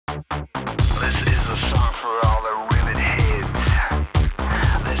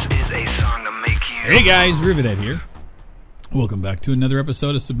Hey guys, Rivethead here. Welcome back to another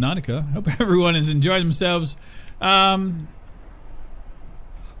episode of Subnautica. Hope everyone has enjoyed themselves. So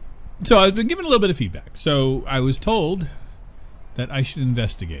I've been given a little bit of feedback. So I was told that I should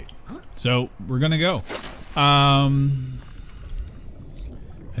investigate. So we're gonna go. I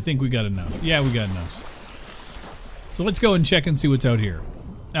think we got enough. Yeah, we got enough. So let's go and check and see what's out here.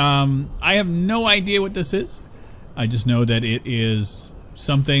 I have no idea what this is. I just know that it is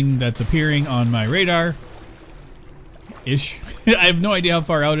something that's appearing on my radar ish. I have no idea how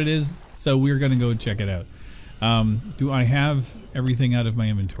far out it is, so we're gonna go check it out. Do I have everything out of my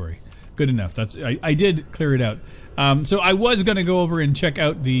inventory? Good enough. That's I did clear it out. So I was gonna go over and check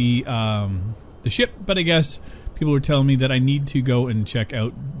out the ship, but I guess people were telling me that I need to go and check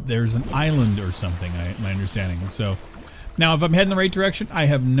out. There's an island or something. My understanding. So now, if I'm heading the right direction, I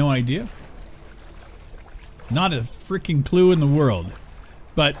have no idea. Not a freaking clue in the world.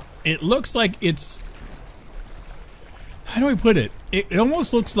 But it looks like it's... How do I put it? It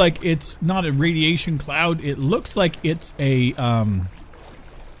almost looks like it's not a radiation cloud. It looks like it's a...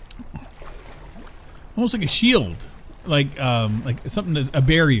 almost like a shield. Like something that's a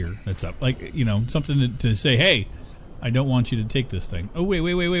barrier that's up. Like, you know, something to say, hey, I don't want you to take this thing. Oh, wait.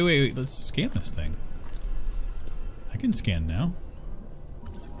 Let's scan this thing. I can scan now.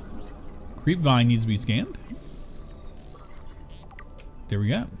 Creep vine needs to be scanned. There we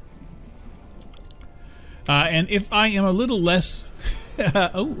go. And if I am a little less...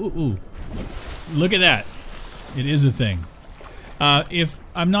 Look at that. It is a thing. If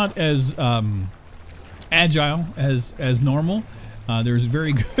I'm not as agile as normal, there's a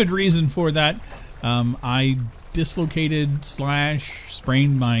very good reason for that. I dislocated /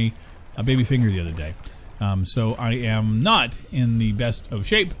 sprained my baby finger the other day. So I am not in the best of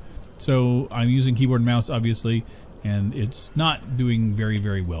shape. So I'm using keyboard and mouse, obviously, and it's not doing very,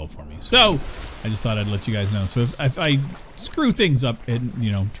 very well for me. So I just thought I'd let you guys know. So if I screw things up and,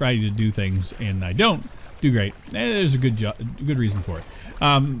 you know, try to do things and I don't do great, there's a good reason for it.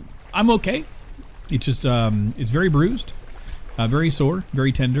 I'm okay. It's just it's very bruised, very sore,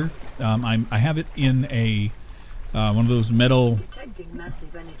 very tender. I have it in a one of those metal. Detecting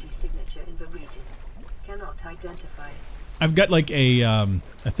massive energy signature in the region. Cannot identify. I've got like a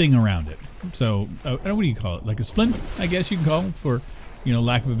thing around it. So, what do you call it? Like a splint, I guess you can call it, for, you know,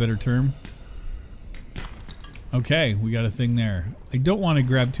 lack of a better term. Okay, we got a thing there. I don't want to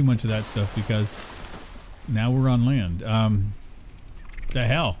grab too much of that stuff because now we're on land. The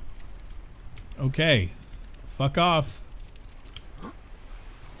hell? Okay. Fuck off.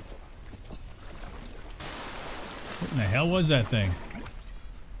 What in the hell was that thing?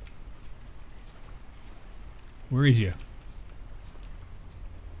 Where is you?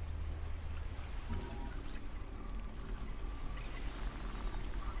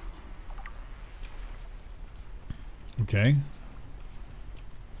 Okay.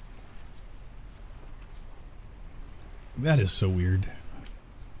 That is so weird.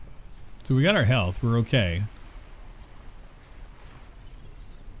 So we got our health. We're okay.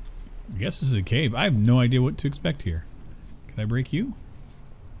 I guess this is a cave. I have no idea what to expect here. Can I break you?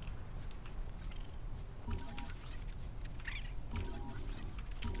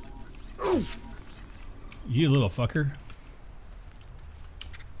 You little fucker.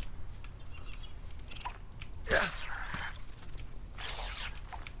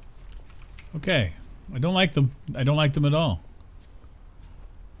 Okay. I don't like them. I don't like them at all.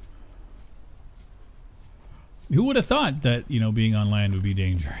 Who would have thought that, you know, being on land would be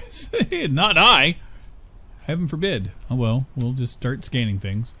dangerous? Not I. Heaven forbid. Oh well, we'll just start scanning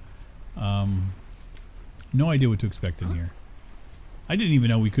things. No idea what to expect in here. I didn't even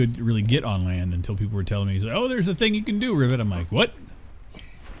know we could really get on land until people were telling me, oh, there's a thing you can do, Rivet. I'm like, what?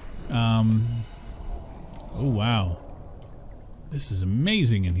 Oh, wow. This is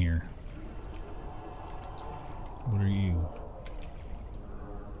amazing in here. What are you?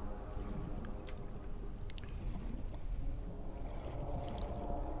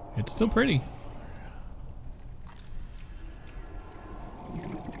 It's still pretty.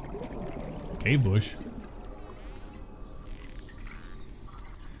 Cave bush.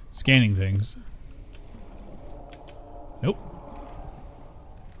 Scanning things. Nope.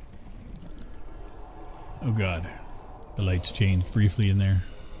 Oh god. The lights changed briefly in there.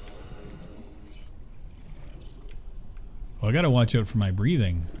 Oh, I gotta watch out for my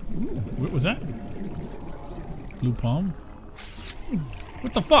breathing. Ooh, what was that? Blue palm?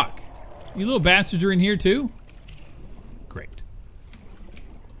 What the fuck? You little bastards are in here too? Great.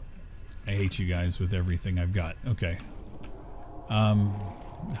 I hate you guys with everything I've got. Okay.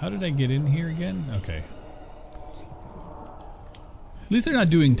 How did I get in here again? Okay. At least they're not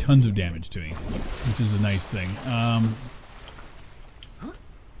doing tons of damage to me, which is a nice thing.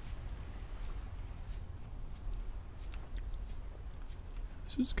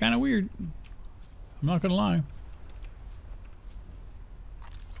 This is kind of weird. I'm not gonna lie.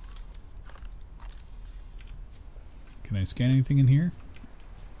 Can I scan anything in here?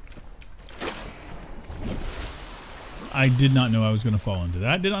 I did not know I was going to fall into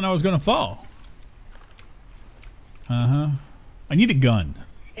that. Did not know I was going to fall. Uh-huh. I need a gun.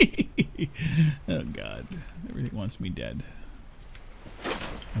 Oh, God. Everything wants me dead.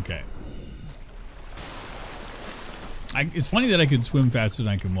 Okay. It's funny that I could swim faster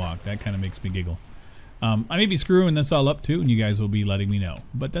than I can walk. That kind of makes me giggle. I may be screwing this all up, too, and you guys will be letting me know.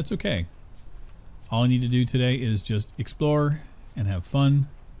 But that's okay. All I need to do today is just explore and have fun.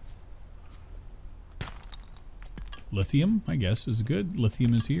 Lithium, I guess, is good.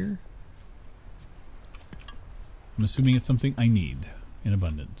 Lithium is here. I'm assuming it's something I need in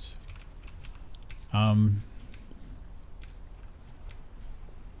abundance. I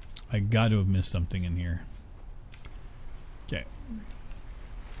got to have missed something in here. Okay.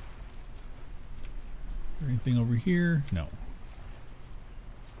 Anything over here? No.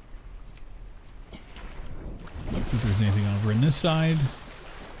 Let's see if there's anything over in this side.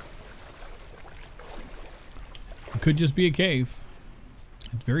 It could just be a cave.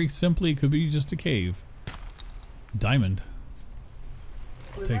 It very simply could be just a cave. Diamond.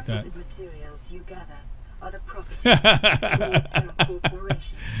 I'll take that. The materials you gather are the property of the Terra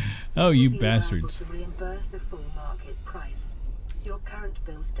Corporation. Oh, you You'll be bastards. liable to reimburse the full market price. Your current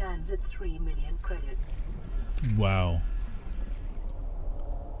bill stands at 3 million credits. Wow.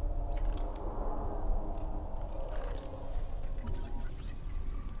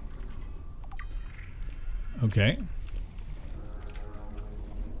 Okay.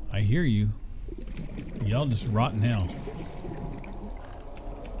 I hear you. Y'all just rot in hell.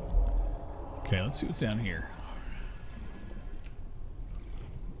 Okay, let's see what's down here.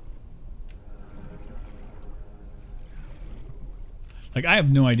 Like, I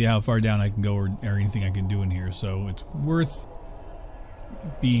have no idea how far down I can go or anything I can do in here, so it's worth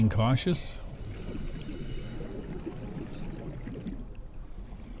being cautious.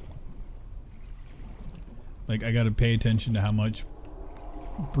 Like, I gotta pay attention to how much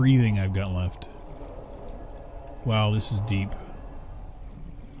breathing I've got left. Wow, this is deep.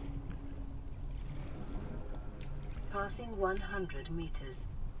 Passing 100 meters.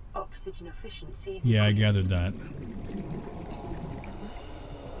 Oxygen efficiency. Yeah, I decreased. gathered that.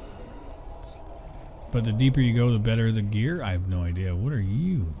 But the deeper you go, the better the gear? I have no idea. What are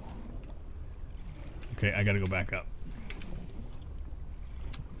you? Okay, I gotta go back up.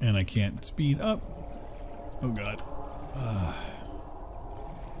 And I can't speed up. Oh god.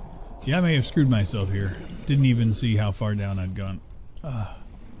 Yeah, I may have screwed myself here. Didn't even see how far down I'd gone.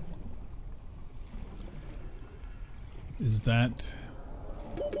 Is that...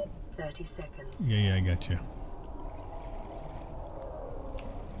 30 seconds. Yeah, I got you.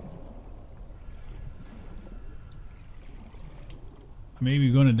 I may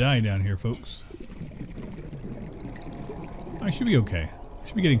be going to die down here, folks. I should be okay. I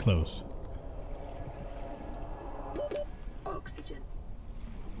should be getting close. Oxygen.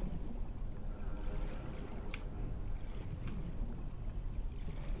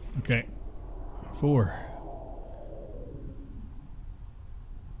 Okay. 4.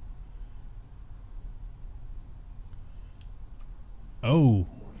 Oh.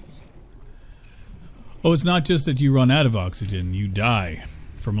 Oh, it's not just that you run out of oxygen. You die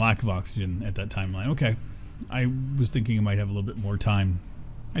from lack of oxygen at that timeline. Okay. I was thinking I might have a little bit more time.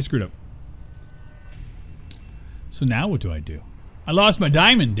 I screwed up. So now what do I do? I lost my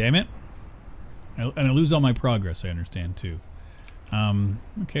diamond, damn it. And I lose all my progress, I understand, too.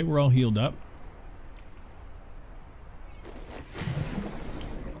 Okay, we're all healed up.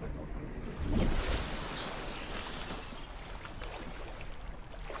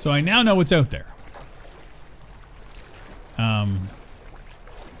 So I now know what's out there.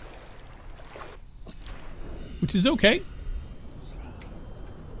 Which is okay.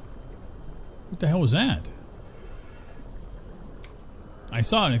 What the hell was that? I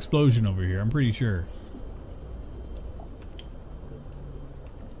saw an explosion over here, I'm pretty sure.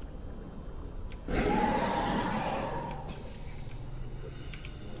 It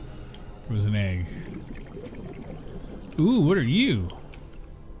was an egg. Ooh, what are you?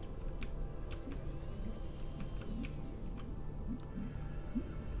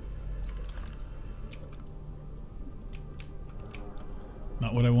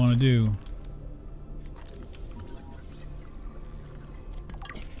 Not what I want to do.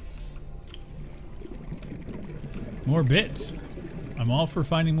 More bits. I'm all for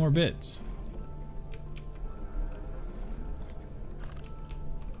finding more bits.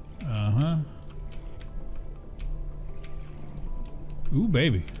 Uh-huh. Ooh,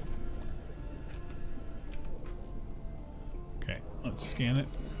 baby. Okay, let's scan it.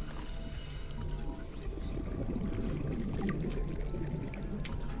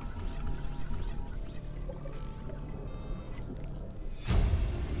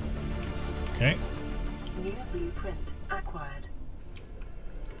 Okay. New blueprint acquired.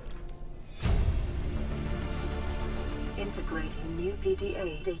 Integrating new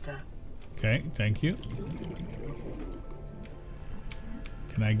PDA data. Okay, thank you.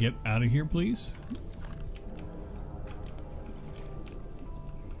 Can I get out of here, please?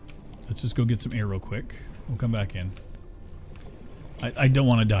 Let's just go get some air real quick. We'll come back in. I don't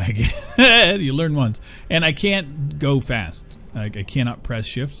want to die again. You learn once. And I can't go fast. I cannot press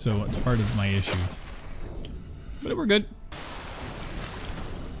shift, so it's part of my issue. But we're good.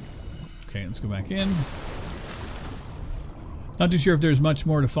 Okay, let's go back in. Not too sure if there's much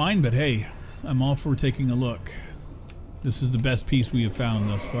more to find, but hey, I'm all for taking a look. This is the best piece we have found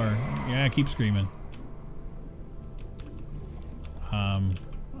thus far. Yeah, keep screaming.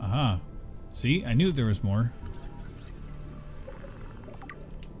 Aha. See, I knew there was more.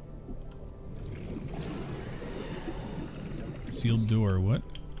 Sealed door, what?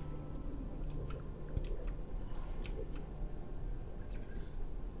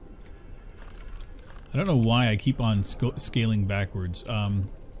 I don't know why I keep on scaling backwards. Can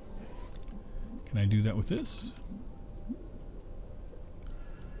I do that with this?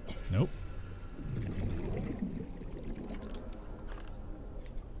 Nope.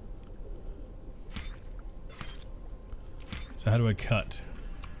 So how do I cut?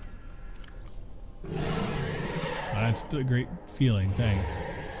 That's a great feeling, thanks.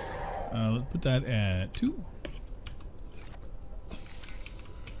 Let's put that at 2.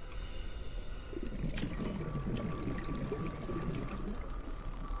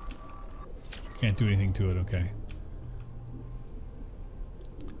 Can't do anything to it, okay.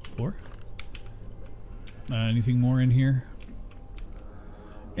 4. Anything more in here?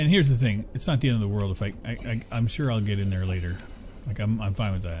 And here's the thing, it's not the end of the world if I'm sure I'll get in there later. Like I'm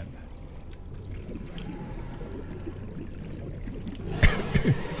fine with that.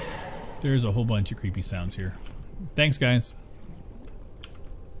 There's a whole bunch of creepy sounds here. Thanks, guys.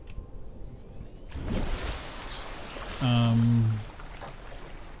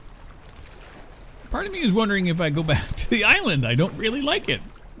 Part of me is wondering if I go back to the island. I don't really like it.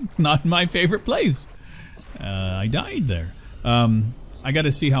 Not my favorite place. I died there. I got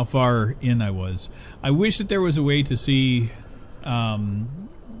to see how far in I was. I wish that there was a way to see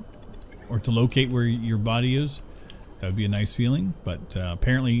or to locate where your body is. That would be a nice feeling, but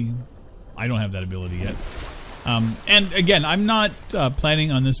apparently I don't have that ability yet. And again, I'm not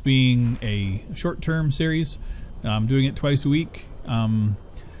planning on this being a short-term series. I'm doing it twice a week.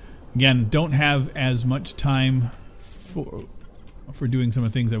 Again, don't have as much time for doing some of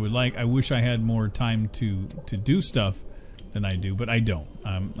the things I would like. I wish I had more time to do stuff than I do, but I don't.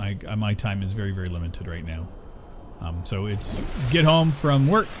 My time is very, very limited right now. So it's get home from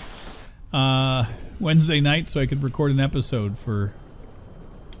work Wednesday night so I could record an episode for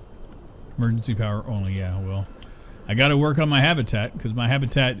emergency power only. Yeah, well, I got to work on my habitat because my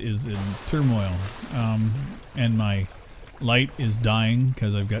habitat is in turmoil, and my light is dying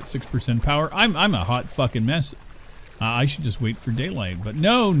because I've got 6% power. I'm a hot fucking mess. I should just wait for daylight, but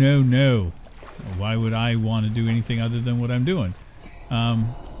no. Why would I want to do anything other than what I'm doing?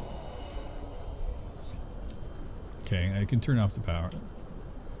 Okay, I can turn off the power.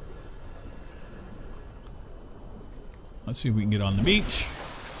 Let's see if we can get on the beach.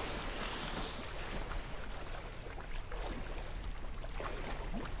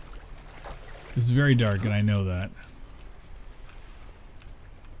 It's very dark, and I know that.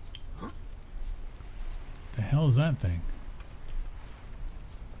 The hell is that thing?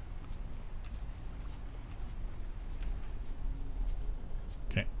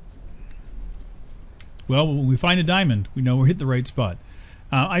 Okay. Well, when we find a diamond, we know we're hit the right spot.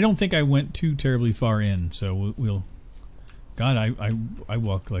 I don't think I went too terribly far in, so we'll. God, I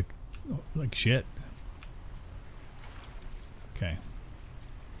walk like shit. Okay.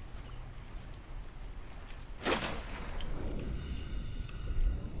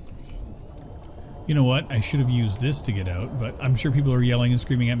 You know what? I should have used this to get out, but I'm sure people are yelling and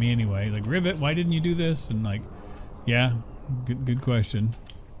screaming at me anyway. Like, Rivet, why didn't you do this? And like, yeah, good question.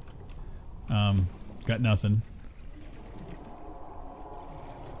 Got nothing.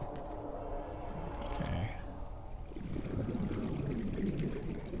 Okay.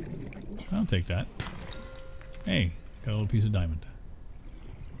 I'll take that. Hey, got a little piece of diamond.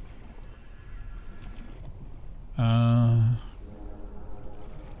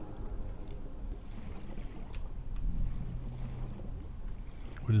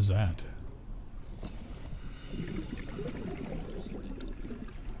 What is that?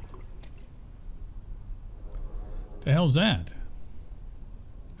 The hell's that?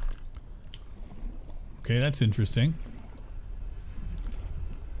 Okay, that's interesting.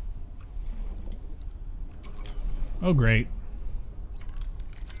 Oh, great.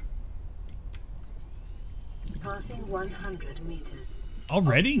 Passing 100 meters.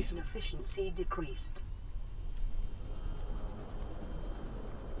 Already? Oxygen efficiency decreased.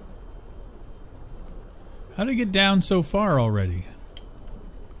 How did it get down so far already?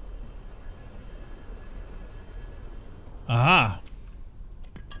 Aha!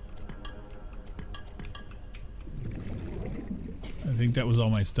 I think that was all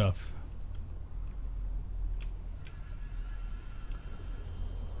my stuff.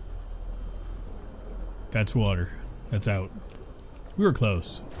 That's water. That's out. We were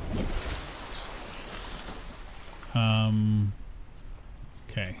close.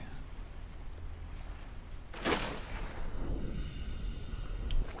 Okay.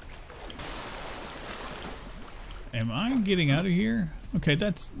 Am I getting out of here? Okay,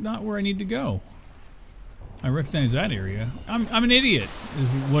 that's not where I need to go. I recognize that area. I'm an idiot, is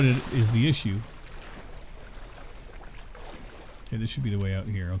what it is the issue. Okay, this should be the way out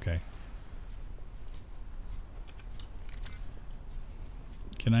here. Okay.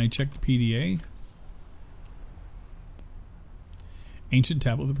 Can I check the PDA? Ancient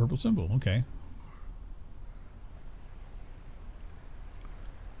tablet with a purple symbol. Okay.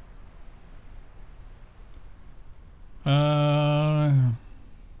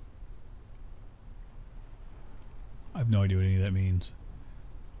 I have no idea what any of that means.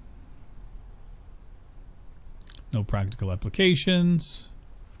 No practical applications.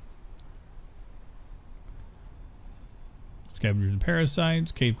 Scavengers and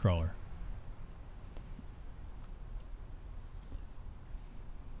parasites. Cave crawler.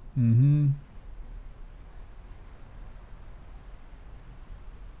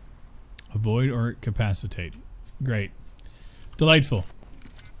 Avoid or capacitate. Great. Delightful.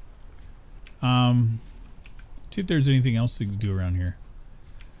 See if there's anything else to do around here.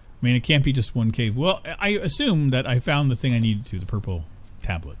 I mean, it can't be just one cave. Well, I assume that I found the thing I needed to, the purple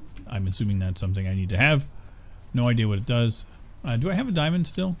tablet. I'm assuming that's something I need to have. No idea what it does. Do I have a diamond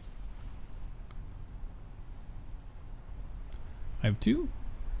still? I have 2?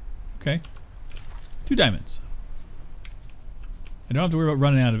 Okay. 2 diamonds. I don't have to worry about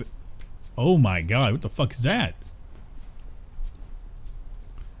running out of it. Oh my god, what the fuck is that?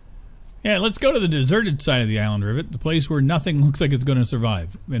 Yeah, let's go to the deserted side of the island, Rivet. The place where nothing looks like it's going to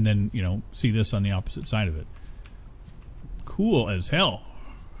survive. And then, you know, see this on the opposite side of it. Cool as hell.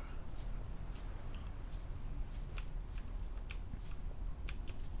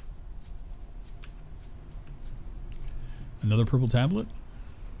 Another purple tablet?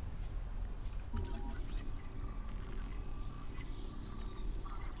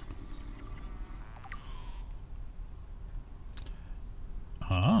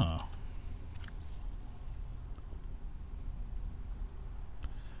 Ah.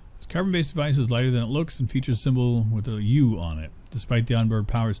 This carbon-based device is lighter than it looks and features a symbol with a U on it. Despite the onboard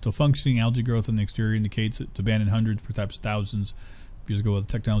power still functioning, algae growth on the exterior indicates it's abandoned hundreds, perhaps thousands of years ago. With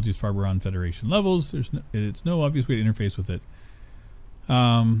technology is far beyond Federation levels. It's no obvious way to interface with it.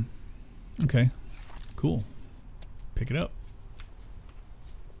 Okay. Cool. Pick it up.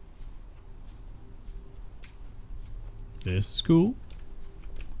 This is cool.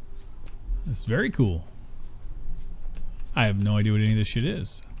 This is very cool. I have no idea what any of this shit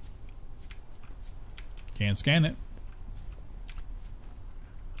is. Can't scan it.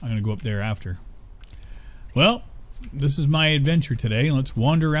 I'm gonna go up there after. Well, this is my adventure today. Let's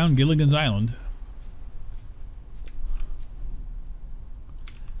wander around Gilligan's Island.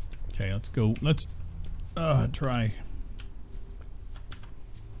 Okay, let's go. Let's try.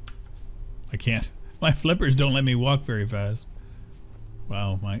 I can't. My flippers don't let me walk very fast.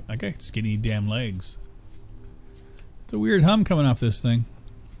 Wow, I got skinny damn legs. It's a weird hum coming off this thing.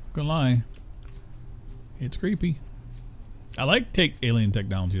 Not gonna lie. It's creepy. I like alien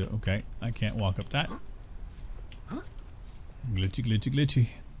technology though. Okay, I can't walk up that. Glitchy, glitchy, glitchy.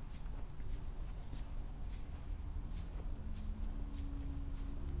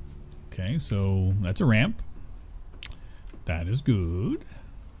 Okay, so that's a ramp. That is good.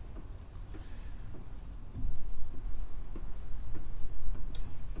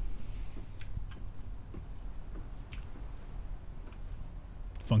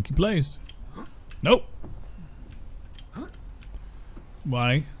 Funky place. Nope.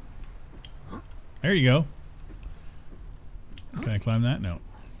 Why? There you go. Can I climb that? No.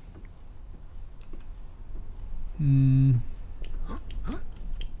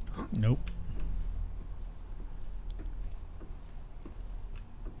 Nope.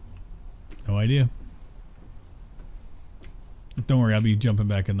 No idea. Don't worry, I'll be jumping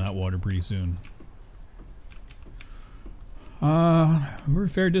back in that water pretty soon. We're a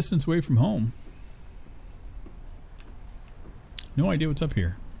fair distance away from home. No idea what's up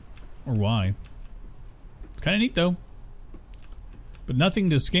here. Or why. It's kind of neat though. But nothing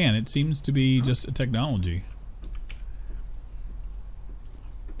to scan. It seems to be just a technology.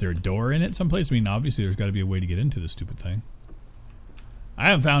 Is there a door in it someplace? I mean, obviously there's got to be a way to get into this stupid thing. I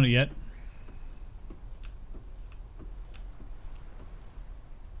haven't found it yet.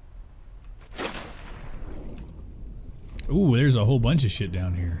 Ooh, there's a whole bunch of shit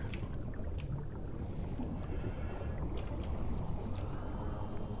down here.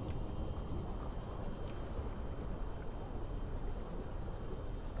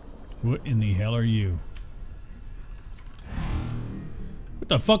 What in the hell are you? What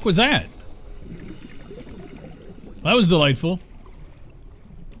the fuck was that? That was delightful.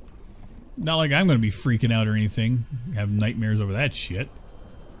 Not like I'm going to be freaking out or anything. Have nightmares over that shit.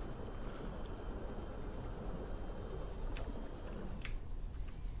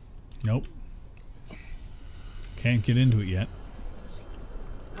 Nope. Can't get into it yet.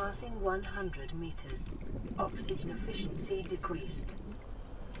 Passing 100 meters. Oxygen efficiency decreased.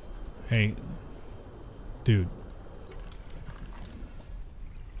 Hey. Dude.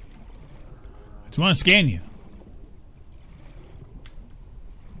 I just want to scan you.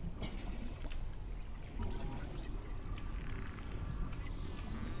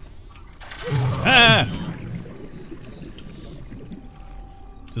 Ah!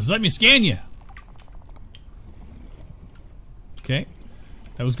 Just let me scan you. Okay.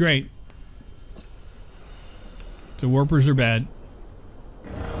 That was great. So warpers are bad.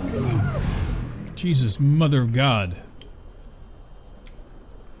 Jesus, mother of God.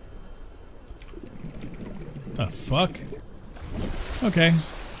 The fuck? Okay.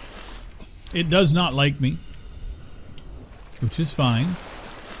 It does not like me. Which is fine.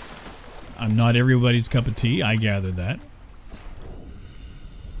 I'm not everybody's cup of tea. I gathered that.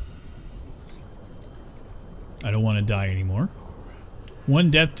 I don't want to die anymore.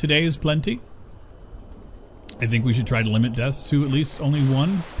 One death today is plenty. I think we should try to limit deaths to at least only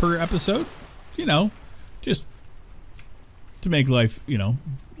one per episode. You know, just to make life, you know,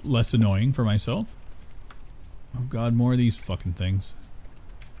 less annoying for myself. Oh God, more of these fucking things.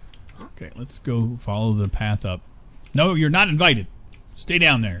 Okay, let's go follow the path up. No, you're not invited. Stay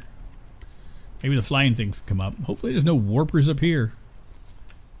down there. Maybe the flying things come up. Hopefully there's no warpers up here.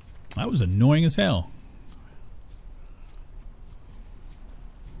 That was annoying as hell.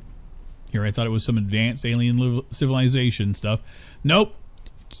 Here, I thought it was some advanced alien civilization stuff. Nope.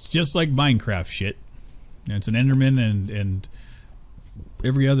 It's just like Minecraft shit. And it's an Enderman and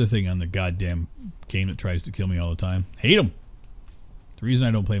every other thing on the goddamn game that tries to kill me all the time. Hate them. The reason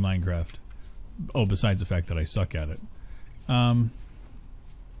I don't play Minecraft. Oh, besides the fact that I suck at it. And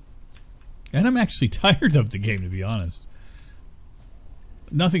I'm actually tired of the game, to be honest.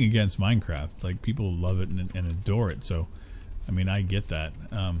 Nothing against Minecraft. Like, people love it and adore it. So, I mean, I get that.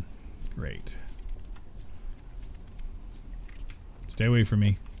 Great. Stay away from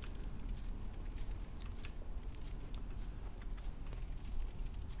me.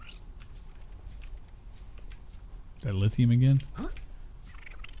 Is that lithium again? Huh?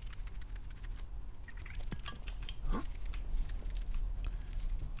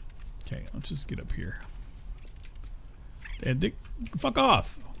 Okay, let's just get up here. Fuck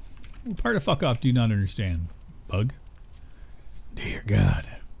off. What part of fuck off do you not understand, bug? Dear God.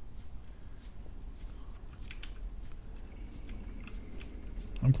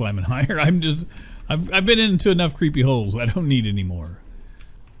 I'm climbing higher. I've been into enough creepy holes. I don't need any more.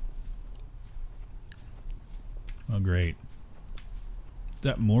 Oh, great. Is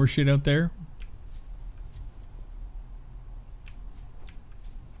that more shit out there?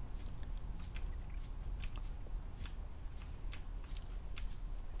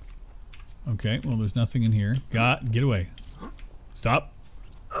 Okay, well, there's nothing in here. Get away. Stop.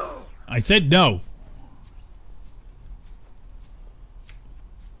 I said no.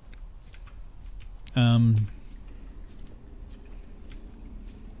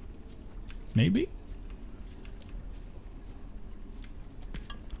 Maybe?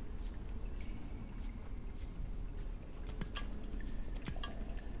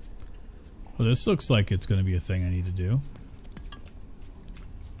 Well, this looks like it's going to be a thing I need to do.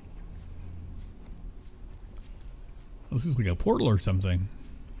 This is like a portal or something.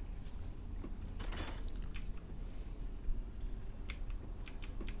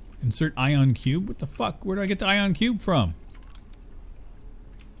 Insert ion cube? What the fuck? Where do I get the ion cube from?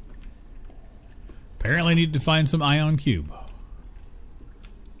 Apparently I need to find some ion cube.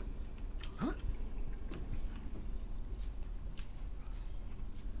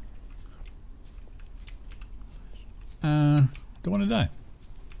 Don't want to die.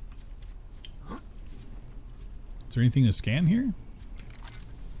 Is there anything to scan here?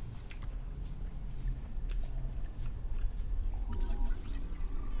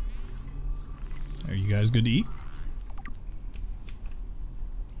 Are you guys good to eat?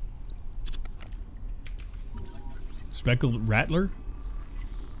 Speckled rattler?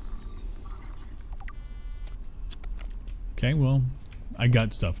 Okay, well, I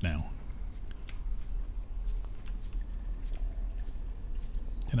got stuff now.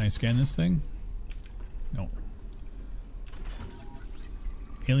 Can I scan this thing? No.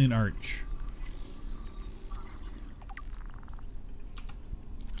 Alien arch.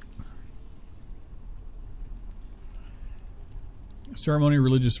 Ceremony,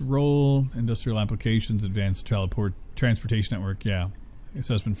 religious role, industrial applications, advanced transportation network. Yeah.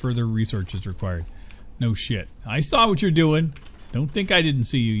 Assessment, further research is required. No shit. I saw what you're doing. Don't think I didn't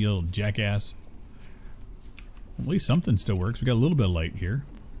see you, you little jackass. At least something still works. We got a little bit of light here.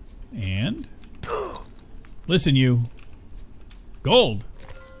 And listen, you. Gold.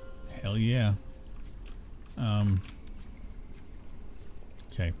 Hell yeah.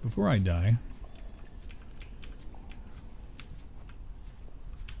 Okay, before I die.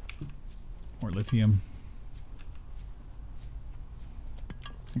 More lithium.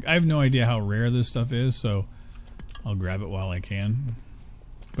 I have no idea how rare this stuff is, so I'll grab it while I can.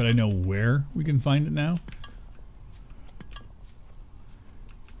 But I know where we can find it now.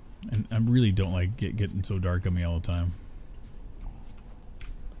 And I really don't like getting so dark on me all the time.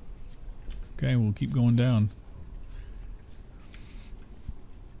 Okay, we'll keep going down.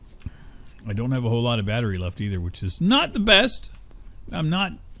 I don't have a whole lot of battery left either, which is not the best. I'm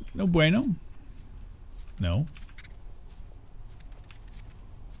not... No bueno. No.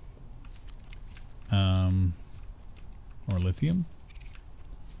 More lithium.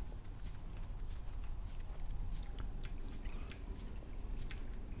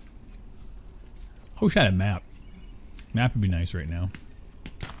 I wish I had a map. Map would be nice right now.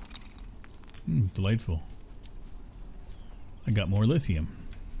 Delightful. I got more lithium.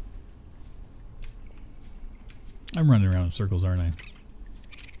 I'm running around in circles, aren't I?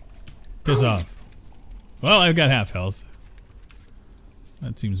 Piss off. Well, I've got half health.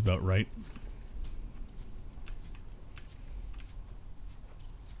 That seems about right.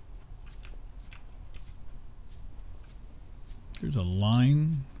 There's a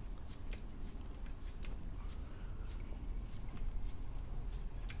line.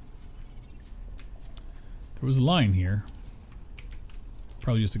 There was a line here.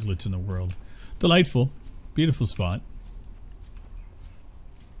 Probably just a glitch in the world. Delightful. Beautiful spot.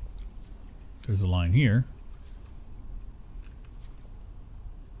 There's a line here.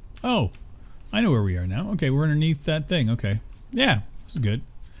 Oh, I know where we are now. Okay, we're underneath that thing. Okay. Yeah, this is good.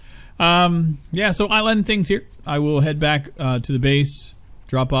 Yeah, so island things here. I will head back to the base,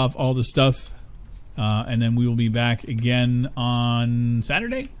 drop off all the stuff, and then we will be back again on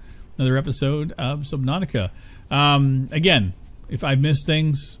Saturday. Another episode of Subnautica. Again, if I missed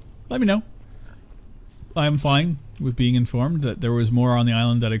things, let me know. I'm fine with being informed that there was more on the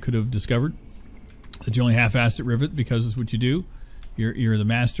island that I could have discovered. That you only half-assed it, Rivet, because it's what you do. You're the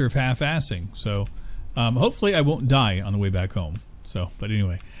master of half-assing. So hopefully I won't die on the way back home. So, but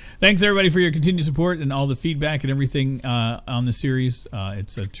anyway, thanks everybody for your continued support and all the feedback and everything on the series.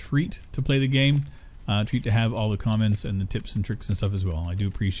 It's a treat to play the game. Treat to have all the comments and the tips and tricks and stuff as well. I do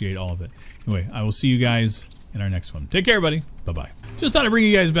appreciate all of it. Anyway, I will see you guys in our next one. Take care, everybody. Bye-bye. Just thought I'd bring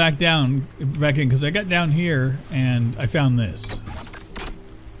you guys back in, because I got down here and I found this.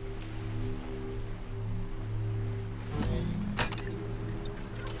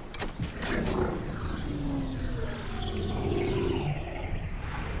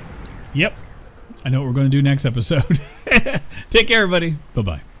 Yep. I know what we're going to do next episode. Take care, everybody.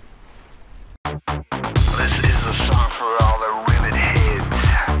 Bye-bye.